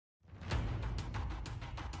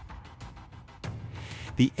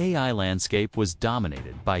The AI landscape was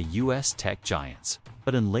dominated by US tech giants,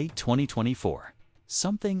 but in late 2024,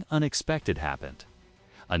 something unexpected happened.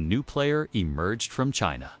 A new player emerged from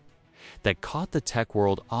China that caught the tech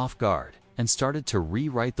world off guard and started to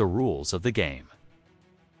rewrite the rules of the game.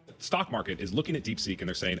 The stock market is looking at DeepSeek and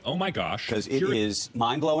they're saying, oh my gosh. Because it is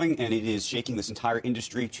mind-blowing and it is shaking this entire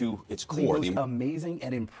industry to its core. The most amazing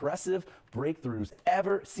and impressive breakthroughs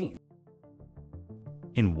ever seen.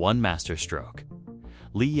 In one masterstroke,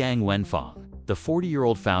 Liang Wenfeng, the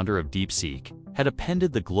 40-year-old founder of DeepSeek, had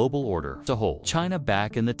appended the global order to hold China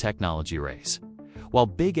back in the technology race. While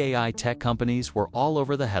big AI tech companies were all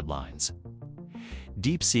over the headlines,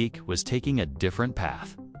 DeepSeek was taking a different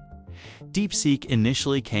path. DeepSeek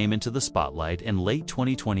initially came into the spotlight in late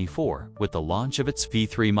 2024 with the launch of its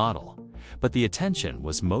V3 model, but the attention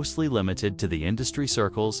was mostly limited to the industry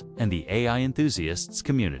circles and the AI enthusiasts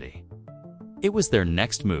community. It was their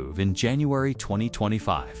next move in January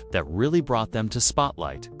 2025 that really brought them to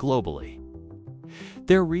spotlight globally.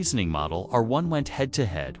 Their reasoning model R1 went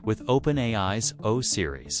head-to-head with OpenAI's O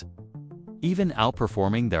series, even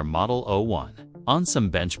outperforming their Model O1 on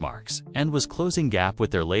some benchmarks, and was closing gap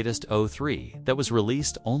with their latest O3 that was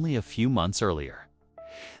released only a few months earlier.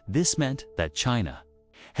 This meant that China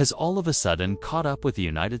has all of a sudden caught up with the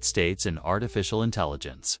United States in artificial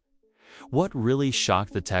intelligence. What really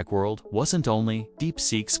shocked the tech world wasn't only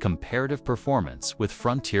DeepSeek's comparative performance with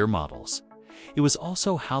frontier models. It was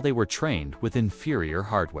also how they were trained with inferior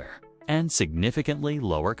hardware and significantly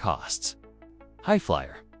lower costs.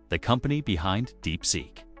 Highflyer, the company behind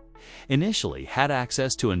DeepSeek, initially had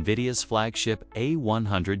access to NVIDIA's flagship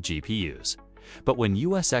A100 GPUs, but when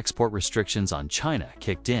US export restrictions on China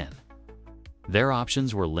kicked in, their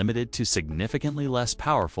options were limited to significantly less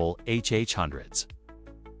powerful H800s.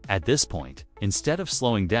 At this point, instead of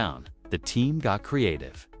slowing down, the team got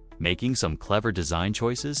creative, making some clever design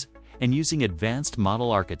choices and using advanced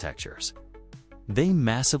model architectures. They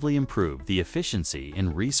massively improved the efficiency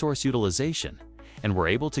in resource utilization and were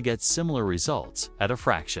able to get similar results at a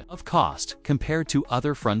fraction of cost compared to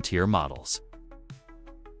other frontier models.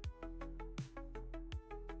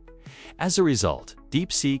 As a result,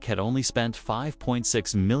 DeepSeek had only spent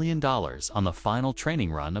 $5.6 million on the final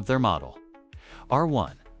training run of their model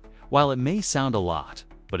R1. While it may sound a lot,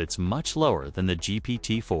 but it's much lower than the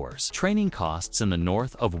GPT-4's training costs in the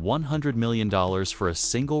north of $100 million for a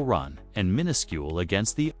single run and minuscule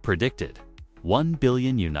against the predicted $1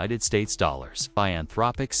 billion by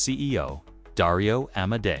Anthropic's CEO, Dario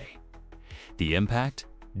Amodei. The impact?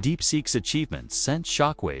 DeepSeek's achievements sent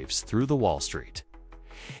shockwaves through the Wall Street.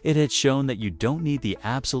 It had shown that you don't need the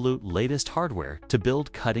absolute latest hardware to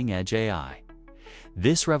build cutting-edge AI.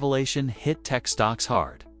 This revelation hit tech stocks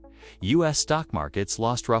hard. US stock markets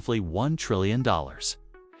lost roughly $1 trillion,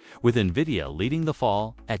 with NVIDIA leading the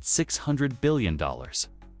fall at $600 billion.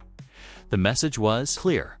 The message was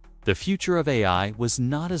clear. The future of AI was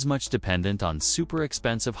not as much dependent on super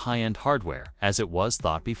expensive high-end hardware as it was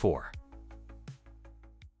thought before.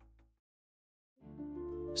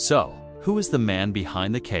 So, who is the man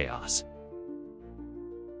behind the chaos?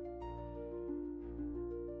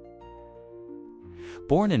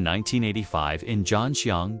 Born in 1985 in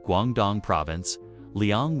Zhanjiang, Guangdong Province,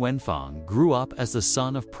 Liang Wenfeng grew up as the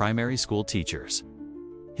son of primary school teachers.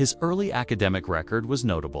 His early academic record was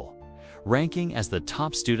notable, ranking as the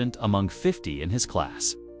top student among 50 in his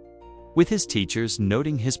class, with his teachers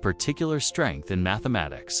noting his particular strength in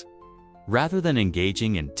mathematics. Rather than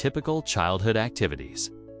engaging in typical childhood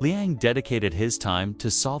activities, Liang dedicated his time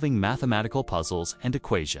to solving mathematical puzzles and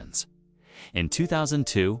equations. In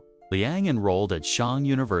 2002, Liang enrolled at Shang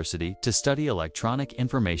University to study electronic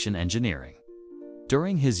information engineering.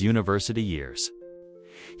 During his university years,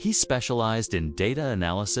 he specialized in data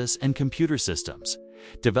analysis and computer systems,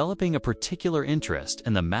 developing a particular interest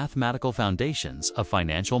in the mathematical foundations of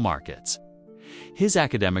financial markets. His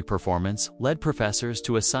academic performance led professors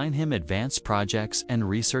to assign him advanced projects and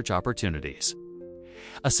research opportunities.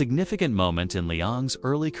 A significant moment in Liang's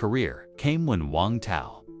early career came when Wang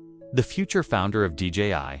Tao, the future founder of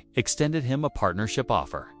DJI, extended him a partnership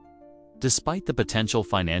offer. Despite the potential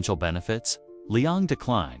financial benefits, Liang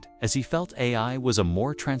declined as he felt AI was a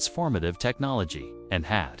more transformative technology and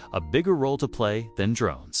had a bigger role to play than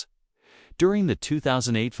drones. During the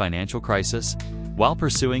 2008 financial crisis, while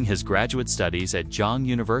pursuing his graduate studies at Zhang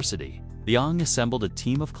University, Liang assembled a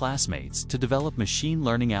team of classmates to develop machine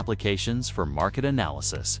learning applications for market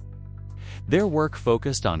analysis. Their work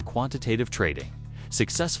focused on quantitative trading,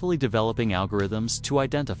 successfully developing algorithms to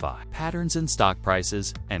identify patterns in stock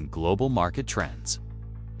prices and global market trends.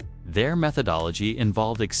 Their methodology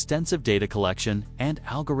involved extensive data collection and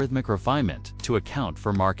algorithmic refinement to account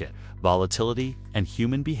for market volatility and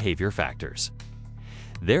human behavior factors.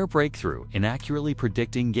 Their breakthrough in accurately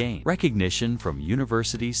predicting gained recognition from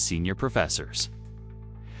universities' senior professors.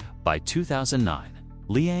 By 2009,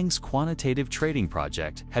 Liang's quantitative trading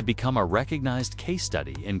project had become a recognized case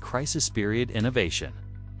study in crisis-period innovation.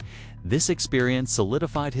 This experience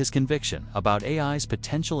solidified his conviction about AI's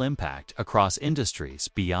potential impact across industries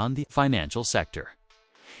beyond the financial sector.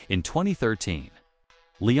 In 2013,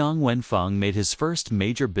 Liang Wenfeng made his first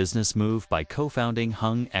major business move by co-founding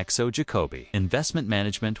Hung Exo Jacobi Investment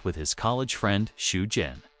Management with his college friend Xu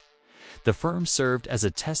Jin. The firm served as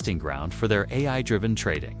a testing ground for their AI-driven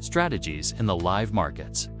trading strategies in the live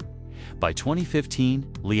markets. By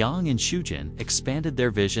 2015, Liang and Xu Jin expanded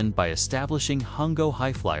their vision by establishing Hungo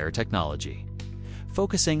Highflyer technology,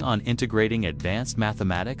 focusing on integrating advanced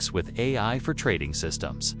mathematics with AI for trading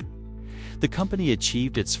systems. The company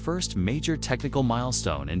achieved its first major technical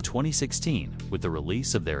milestone in 2016 with the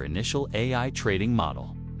release of their initial AI trading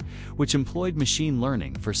model, which employed machine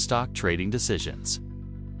learning for stock trading decisions.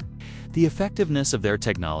 The effectiveness of their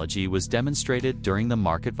technology was demonstrated during the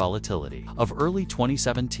market volatility of early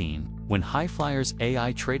 2017 when Highflyer's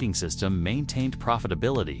AI trading system maintained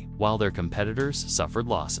profitability while their competitors suffered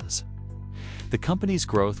losses. The company's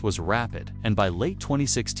growth was rapid, and by late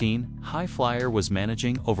 2016, Highflyer was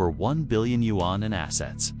managing over 1 billion yuan in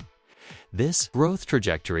assets. This growth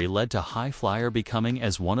trajectory led to Highflyer becoming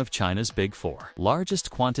as one of China's Big Four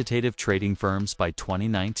largest quantitative trading firms by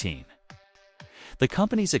 2019. The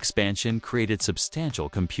company's expansion created substantial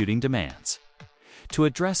computing demands. To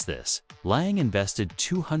address this, Liang invested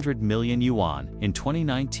 200 million yuan in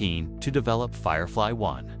 2019 to develop Firefly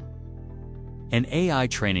 1. An AI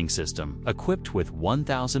training system equipped with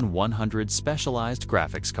 1,100 specialized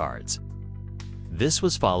graphics cards. This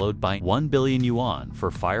was followed by 1 billion yuan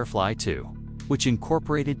for Firefly 2, which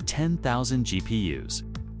incorporated 10,000 GPUs.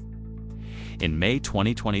 In May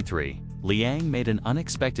 2023, Liang made an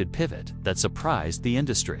unexpected pivot that surprised the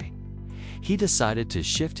industry. He decided to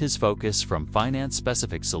shift his focus from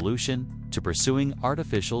finance-specific solution to pursuing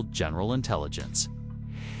artificial general intelligence.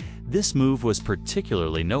 This move was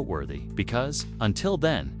particularly noteworthy because, until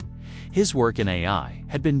then, his work in AI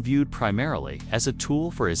had been viewed primarily as a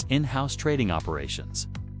tool for his in-house trading operations.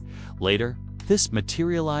 Later, this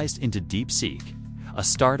materialized into DeepSeek, a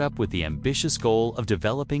startup with the ambitious goal of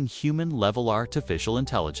developing human-level artificial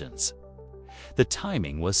intelligence. The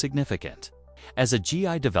timing was significant, as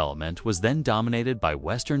AGI development was then dominated by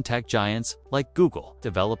Western tech giants like Google.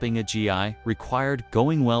 Developing AGI required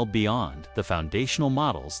going well beyond the foundational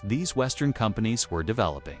models these Western companies were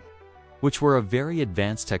developing, which were a very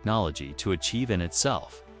advanced technology to achieve in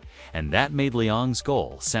itself, and that made Liang's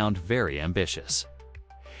goal sound very ambitious.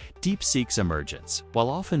 DeepSeek's emergence, while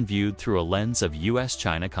often viewed through a lens of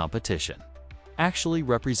US-China competition, actually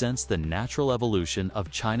represents the natural evolution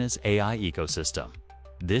of China's AI ecosystem.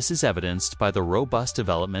 This is evidenced by the robust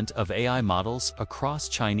development of AI models across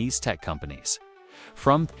Chinese tech companies,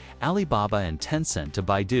 from Alibaba and Tencent to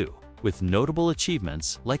Baidu, with notable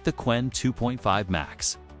achievements like the Qwen 2.5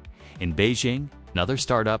 Max. In Beijing, another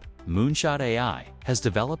startup, Moonshot AI, has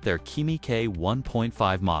developed their Kingmaker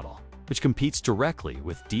 1.5 model, which competes directly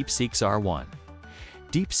with DeepSeek's R1.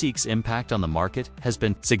 DeepSeek's impact on the market has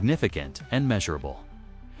been significant and measurable.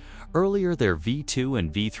 Earlier, their V2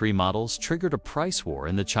 and V3 models triggered a price war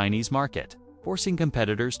in the Chinese market, forcing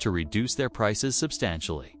competitors to reduce their prices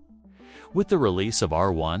substantially. With the release of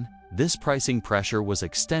R1, this pricing pressure was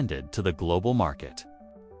extended to the global market.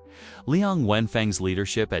 Liang Wenfeng's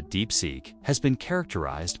leadership at DeepSeek has been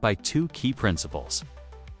characterized by two key principles.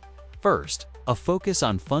 First, a focus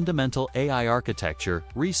on fundamental AI architecture,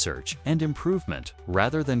 research, and improvement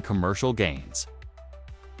rather than commercial gains.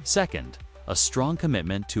 Second, a strong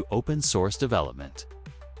commitment to open-source development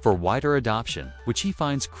for wider adoption, which he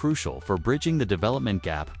finds crucial for bridging the development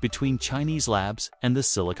gap between Chinese labs and the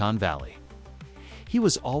Silicon Valley. He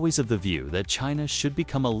was always of the view that China should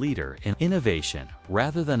become a leader in innovation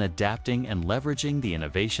rather than adapting and leveraging the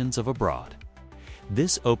innovations of abroad.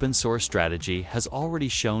 This open-source strategy has already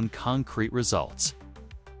shown concrete results.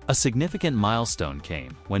 A significant milestone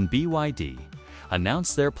came when BYD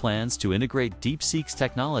announced their plans to integrate DeepSeek's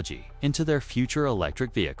technology into their future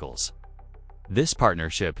electric vehicles. This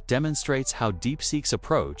partnership demonstrates how DeepSeek's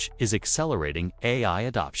approach is accelerating AI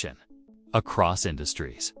adoption across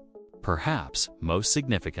industries. Perhaps most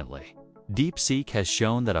significantly, DeepSeek has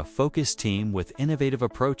shown that a focused team with innovative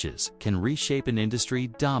approaches can reshape an industry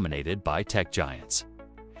dominated by tech giants.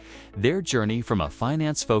 Their journey from a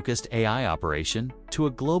finance-focused AI operation to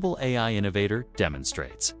a global AI innovator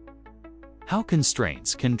demonstrates how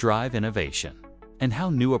constraints can drive innovation, and how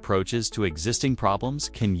new approaches to existing problems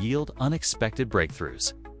can yield unexpected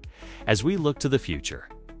breakthroughs. As we look to the future,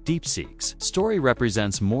 DeepSeek's story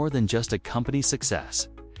represents more than just a company success.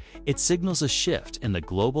 It signals a shift in the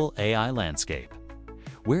global AI landscape,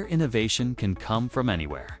 where innovation can come from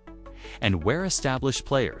anywhere, and where established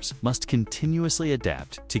players must continuously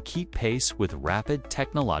adapt to keep pace with rapid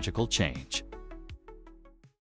technological change.